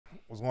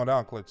What's going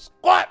down, Clutch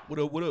Squad? What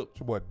up, what up?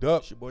 It's your boy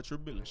Duck. It's your boy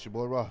Tribilly. It's your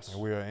boy Ross.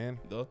 And we are in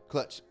The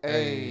Clutch.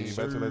 Hey, Hey, back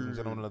to ladies and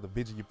gentlemen, another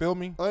video. You feel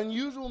me?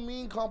 Unusual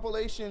Mean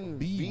Compilation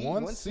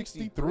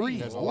V163.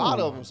 There's a lot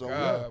of them. So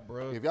God,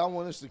 bro. if y'all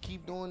want us to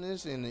keep doing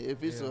this, and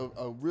if it's a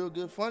real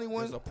good funny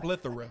one, There's a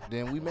plethora.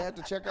 then we may have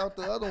to check out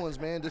the other ones,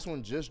 man. This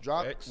one just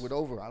dropped X. with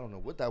over, I don't know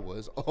what that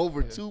was,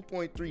 over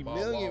 2.3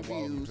 million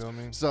views. You feel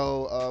me?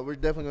 So we're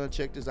definitely going to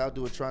check this out.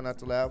 Do a try not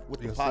to laugh.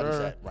 What the pot is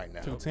at right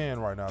now? 210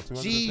 right now.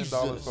 $210. Jesus.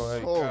 So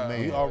hey, Oh,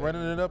 man. we are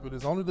running it up. It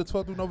is only the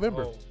 12th of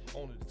November. Oh,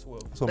 only the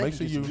 12th. So They make can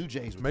sure get you some new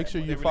J's with make that.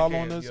 sure They you really follow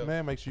can, us, yeah.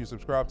 man. Make sure you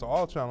subscribe to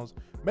all channels.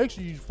 Make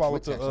sure you follow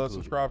With to text included.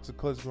 subscribe to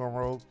Clutch Gun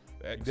Road.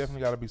 You X.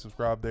 definitely got to be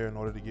subscribed there in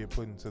order to get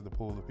put into the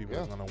pool of people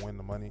that's Yeah. gonna win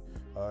the money,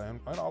 and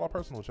all our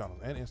personal channels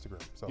and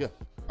Instagram. So Yeah.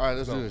 All right,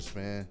 let's So- do this,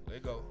 man. There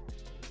you go.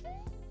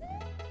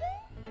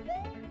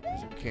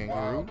 There's a Wow,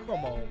 kangaroo.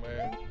 come on,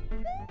 man.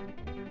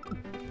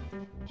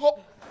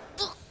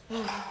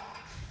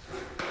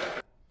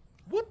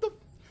 What the?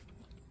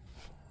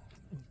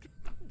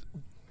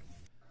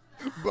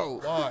 Bro,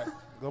 Why?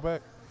 go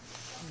back.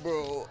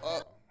 bro,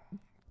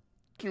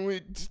 can we,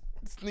 this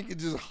nigga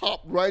just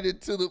hop right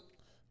into the,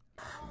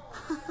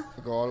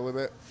 go all the way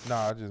back?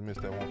 Nah, I just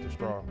missed that one with the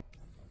straw.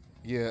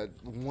 Yeah,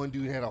 one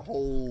dude had a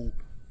whole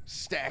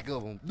stack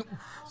of them.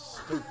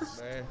 Stupid,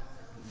 man.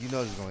 You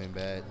know this is going to end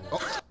bad.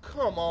 Oh,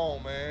 Come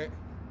on, man.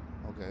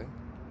 okay.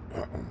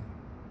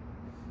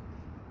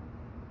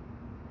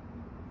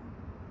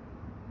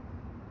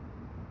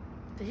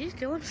 Did he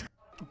kill himself?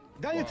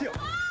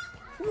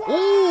 Ooh!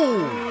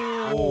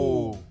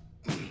 Oh,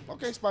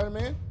 Okay,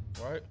 Spider-Man.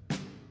 Right?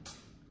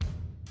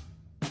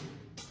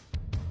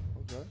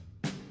 Okay.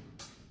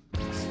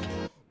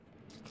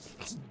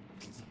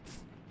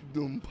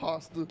 The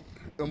imposter,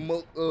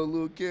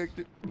 little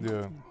character.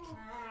 yeah.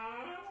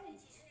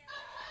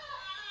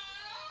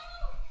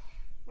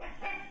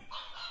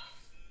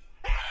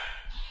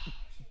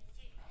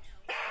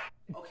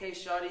 Okay,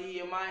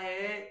 shawty, in my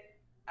head,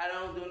 I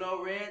don't do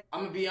no red.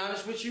 I'm gonna be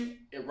honest with you,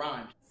 it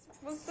rhymed.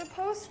 Was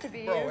supposed to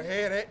be. Bro,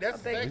 hey,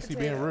 that's big At least he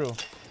being real.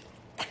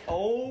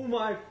 Oh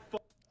my.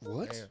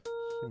 What? Damn.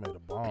 She made a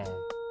bomb.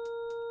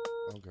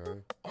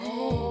 Okay.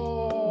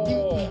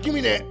 Oh. Give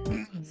me that.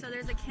 So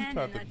there's a cannon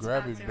tried to that's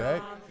grab knocked it her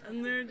back. off,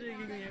 and they're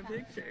taking me a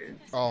picture.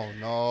 Oh,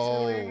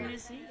 So we're no. gonna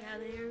see how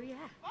they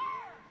react.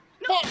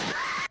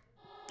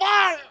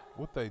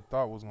 What they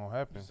thought was gonna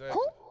happen.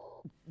 Exactly.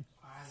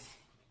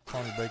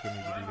 Tony Baker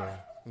needs to be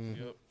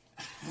there. Yep.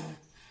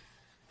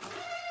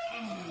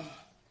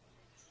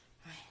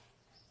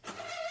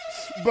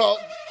 Bro,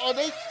 are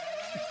they?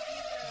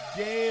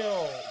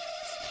 Damn.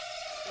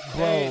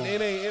 Bro.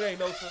 It ain't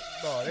no.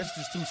 No, that's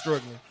just too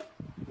struggling.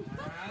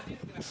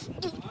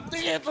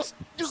 They had to,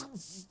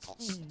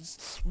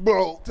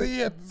 bro, So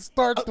you had to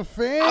start the I've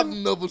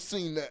fan. never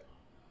seen that.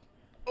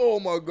 Oh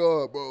my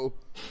God, bro.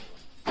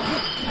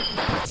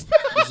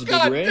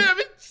 God damn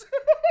it. It's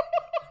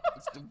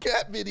the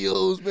cat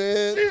videos,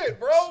 man. Shit,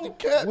 bro.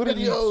 Cat What did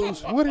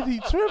videos. what did he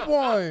trip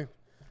on?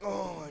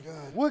 Oh my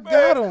God. What Man,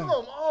 got him?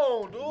 Come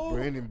on, dude.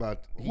 Brandon about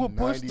he What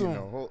pushed 90 in him?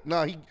 the whole.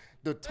 Nah,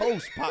 the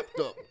toast popped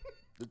up.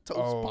 The toast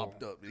Oh,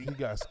 popped up. he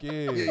got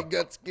scared. Yeah, he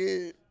got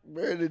scared.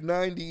 Brandon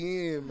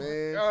 90 in,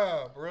 man.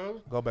 God,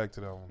 bro. Go back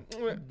to that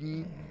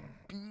one.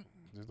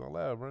 Just don't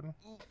laugh, brother.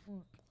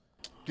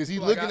 Cause he's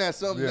Like looking at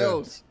something Yeah.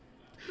 else.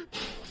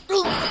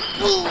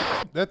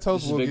 That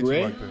toast will Big get you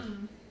Ray? like that.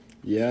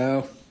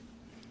 Yeah.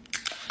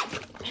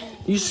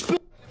 You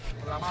spit.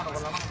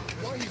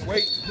 Why he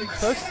wait?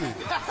 Touched it.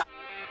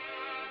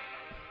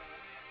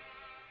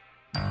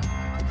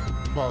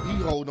 Bro, he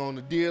hold on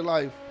to dear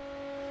life.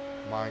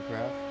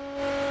 Minecraft.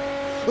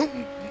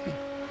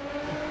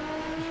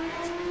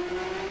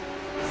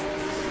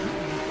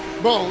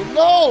 Bro,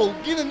 no!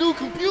 Get a new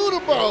computer,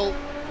 bro!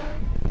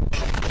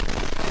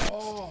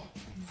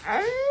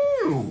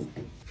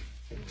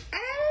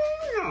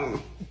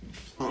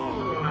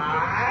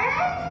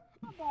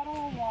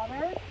 Bottle of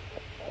water.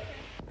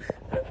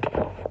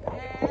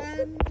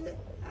 And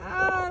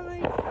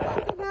my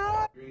fucking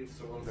God.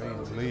 Dang,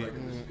 he's lit.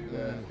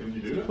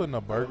 He putting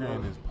a burger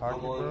in his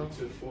pocket, bro.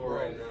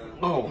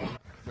 Oh.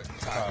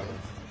 Tyler.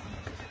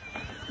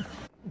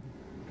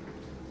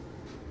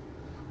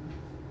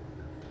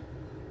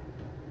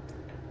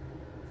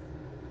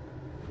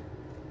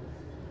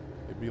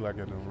 It'd be like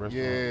at a restaurant.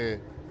 Yeah.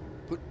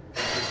 Put,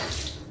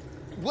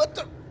 what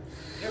the?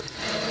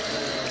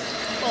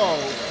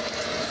 Oh.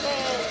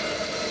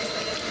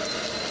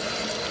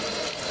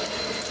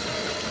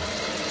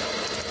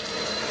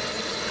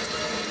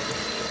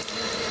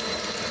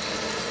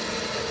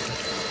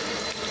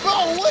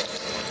 Bro, what?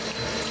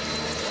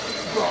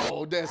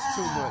 Bro, that's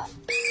too much.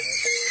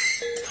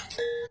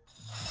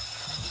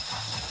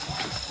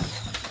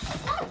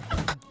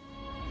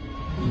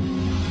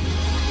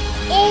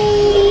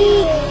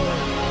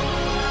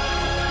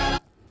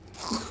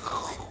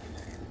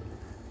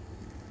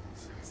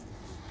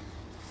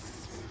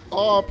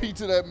 RP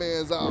to that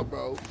man's eye,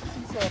 bro.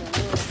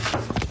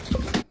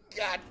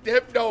 God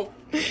damn, no.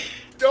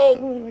 No.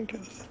 Oh my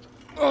God.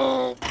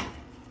 Oh,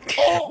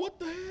 What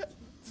the hell?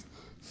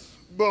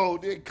 Bro,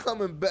 they're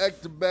coming back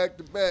to back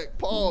to back.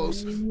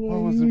 Pause. Why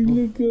was it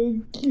blue?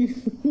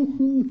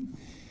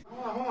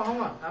 Hold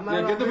on.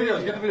 Yeah, get the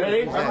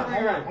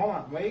videos. Hold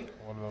on. Wait.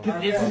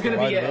 This is gonna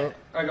be it.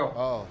 I go.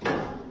 Oh.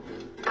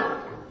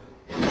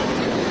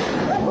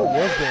 What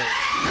was that?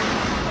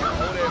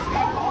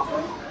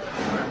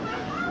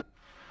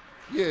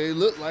 Yeah, it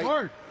looked like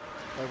Mark.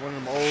 one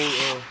of them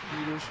old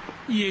heaters.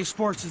 EA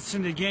Sports, it's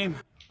in the game.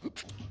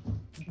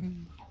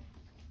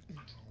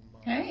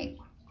 Hey,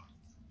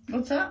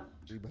 what's up?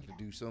 We about to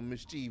do something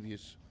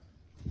mischievous.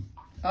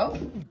 Oh,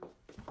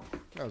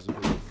 That was a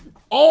good.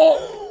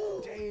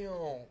 Oh!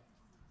 Damn.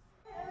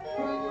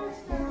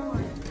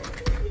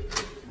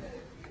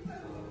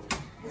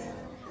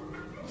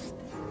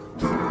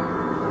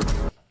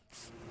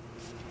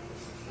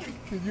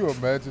 Can you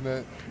imagine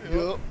that?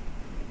 Yep.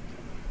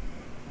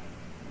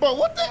 Bro,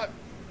 what the?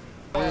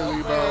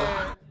 Really,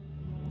 bro?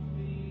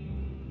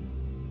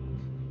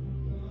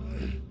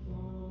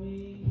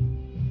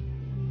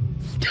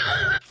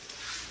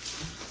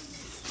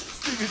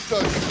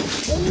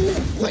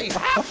 Wait,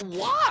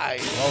 why?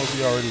 Why was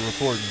he already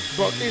recording?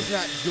 Bro, it's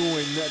not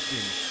doing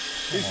nothing.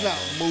 It's not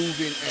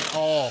moving at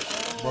all.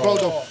 Bro,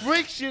 the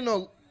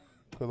frictional.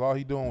 Because all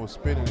he doing was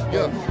spinning.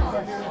 Yeah.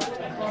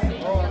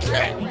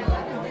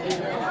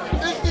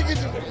 This nigga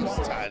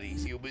just tired of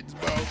these humans,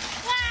 bro.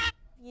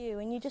 You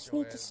and you just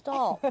need to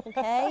stop,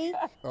 okay?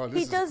 Oh,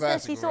 He does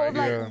this. He sort of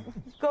like Yeah.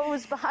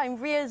 goes behind,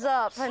 rears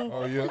up, and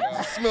Oh,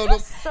 yeah. Smell them.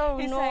 so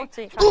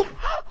naughty. Smell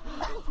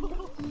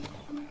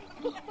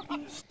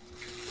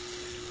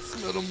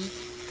them.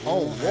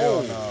 Oh,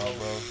 Hell whoa. no,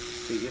 bro.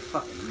 Dude, you're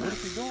fucking What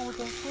is he doing with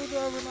them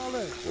screwdriver and all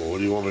that? Well, what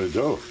do you want me to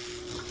do?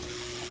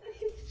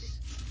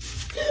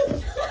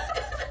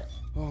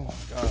 Oh, my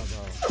God, bro.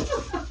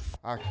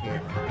 I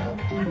can't.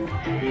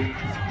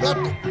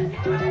 Nothing.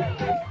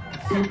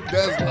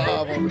 That's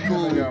live on the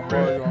cool. Got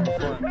Mario on the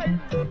front.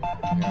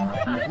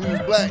 If we was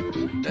black,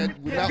 that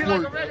would not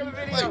work.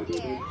 Like,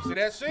 See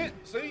that shit?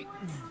 See?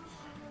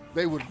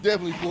 they would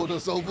definitely pulled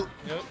us over.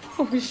 Yep.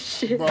 oh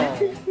shit. Bro.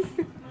 Hell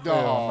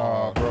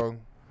nah, Dog. bro.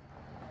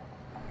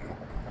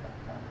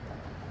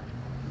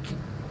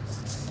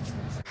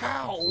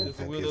 How? It's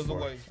the wheel is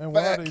away. And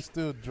why are Back. they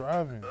still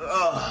driving?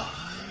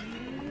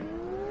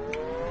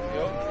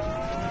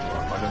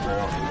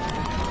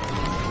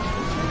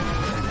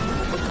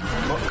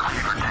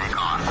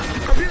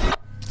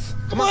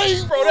 Come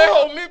on, Bro, that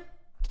whole lip.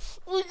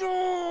 We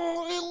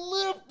go. It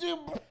lifted.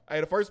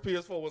 Hey, the first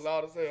PS4 was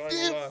loud as hell. I ain't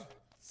gonna lie.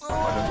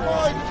 Oh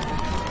my!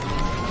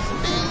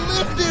 He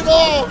lifted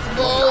off,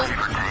 bro.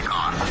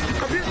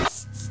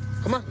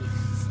 Come on.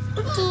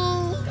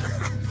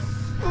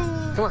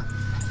 Come on.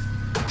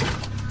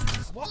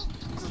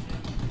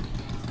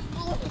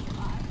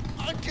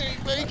 I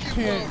can't make it,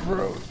 Can't,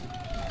 bro.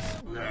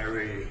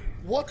 bro.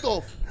 What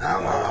the?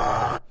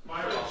 Oh.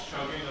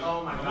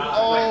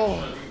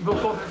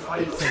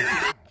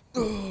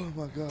 Oh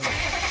my God.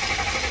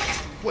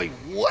 Wait,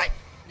 what?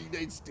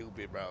 They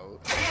stupid, bro.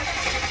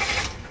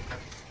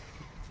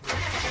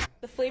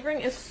 The flavoring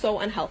is so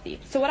unhealthy.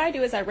 So what I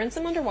do is I rinse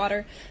them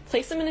underwater,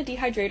 place them in a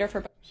dehydrator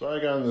for... So I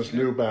got in this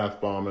new bath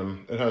bomb,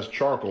 and it has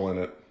charcoal in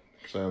it.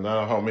 So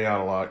that'll help me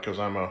out a lot because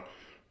I'm a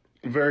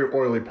very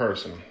oily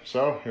person.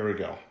 So here we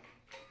go.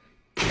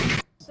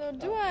 So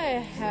do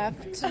I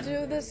have to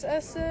do this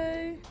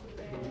essay?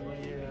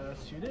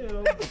 Yes, you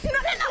do.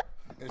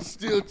 It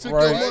still took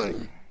Right. the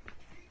money.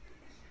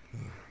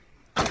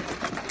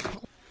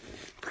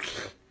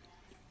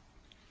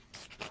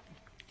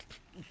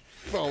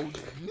 Bro,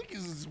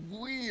 niggas is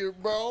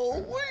weird,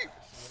 bro. Wait.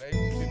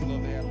 People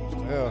love the animals.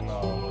 Hell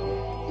no.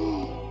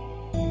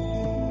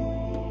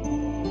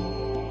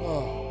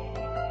 Oh.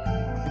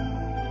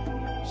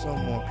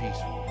 Something more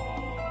peaceful.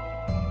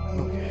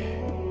 Okay.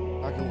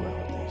 I can work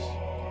with this.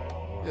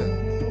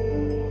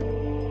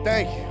 Yeah.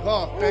 Thank you.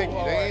 Oh, thank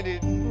you. They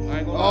ended. I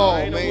ain't gonna Oh, lie.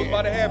 I ain't know man. what's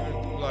about to happen.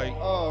 Like,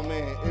 Oh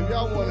man, if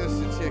y'all want us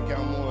to check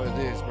out more of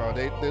this, bro,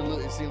 they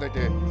look. It seems like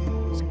they're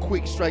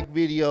quick strike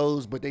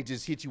videos, but they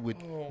just hit you with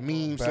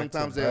memes. Back to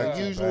Sometimes back they're to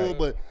unusual, back.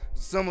 but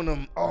some of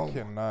them. I Oh,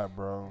 cannot,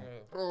 bro.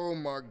 oh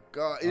my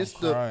God! I'm It's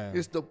crying.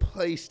 the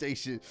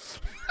PlayStation.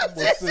 What's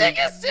This this?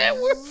 nigga said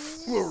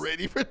we're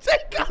ready for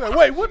takeoff. Like,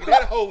 wait, what that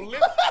the? whole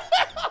lip.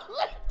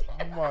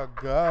 Oh my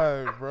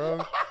God,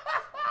 bro.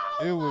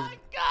 It was.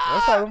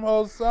 That's how them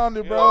hoes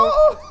sounded, bro.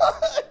 Oh my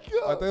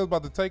Like they God! was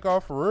about to take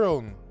off for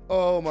real.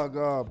 Oh my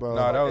God, bro.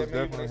 Nah, that was That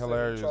meme definitely when they said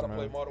hilarious, Try to play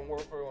man. Modern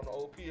Warfare on the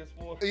old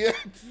PS4. Yeah.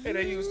 And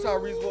they use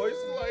Tyree's voice.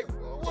 Like,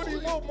 what do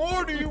you want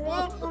more? Do you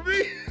want from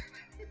me?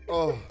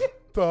 Oh,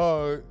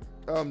 Dog,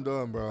 I'm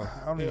done, bro.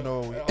 I don't even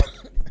know.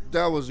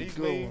 That was a These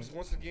good one. memes,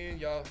 once again,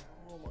 y'all.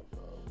 Oh my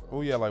God.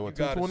 Oh yeah, like what,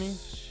 You got 220? it.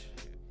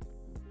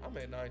 I'm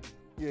at 90.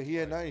 Yeah, he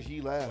had 90.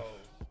 He laughed. Oh,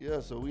 Yeah,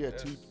 so we had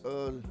Yes.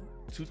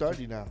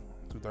 230 now.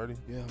 230?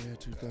 Yeah, we had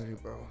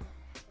 230, bro. I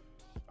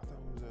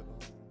thought we was at.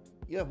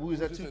 Yeah, we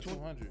was at just at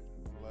 220. 200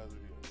 on the last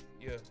video.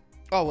 yeah.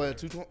 Oh, well,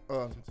 220.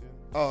 210.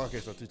 Oh, okay,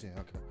 so 210.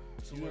 Okay.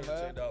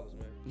 $210, man.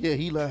 Yeah,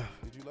 he laughed.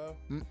 Did you laugh?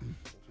 Mm-mm.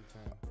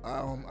 210. I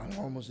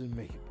almost didn't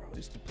make it, bro.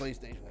 It's the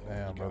PlayStation.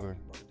 Damn, brother.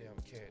 Damn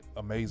cat. A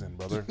amazing,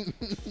 brother.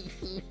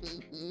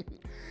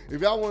 If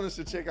y'all want us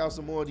to check out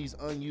some more of these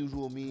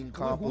unusual meme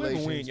compilations,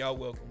 Whoever win, y'all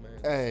welcome, man.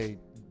 hey,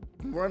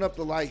 run up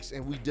the likes,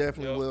 and we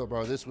definitely will,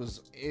 bro. This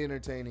was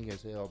entertaining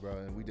as hell, bro,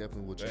 and we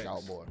definitely will check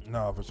out more.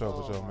 No, for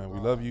sure, man. We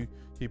love you.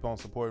 Keep on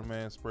supporting,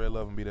 man. Spread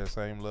love and be that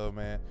same love,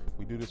 man.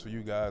 We do this for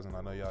you guys, and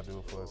I know y'all do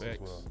it for us as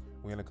well.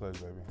 We in the clutch,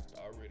 baby.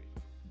 Already.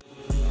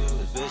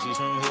 Bitches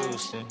from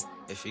Houston.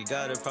 If you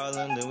got a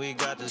problem, then we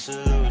got the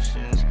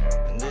solutions.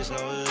 And there's no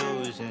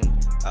illusion.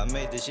 I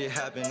made this shit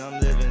happen, I'm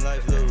living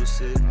life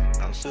lucid.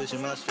 I'm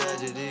switching my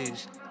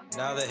strategies.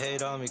 Now they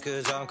hate on me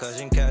cause I'm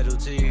causing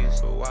casualties.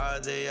 But why are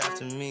they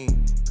after me?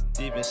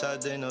 Deep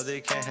inside they know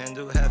they can't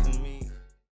handle half of me.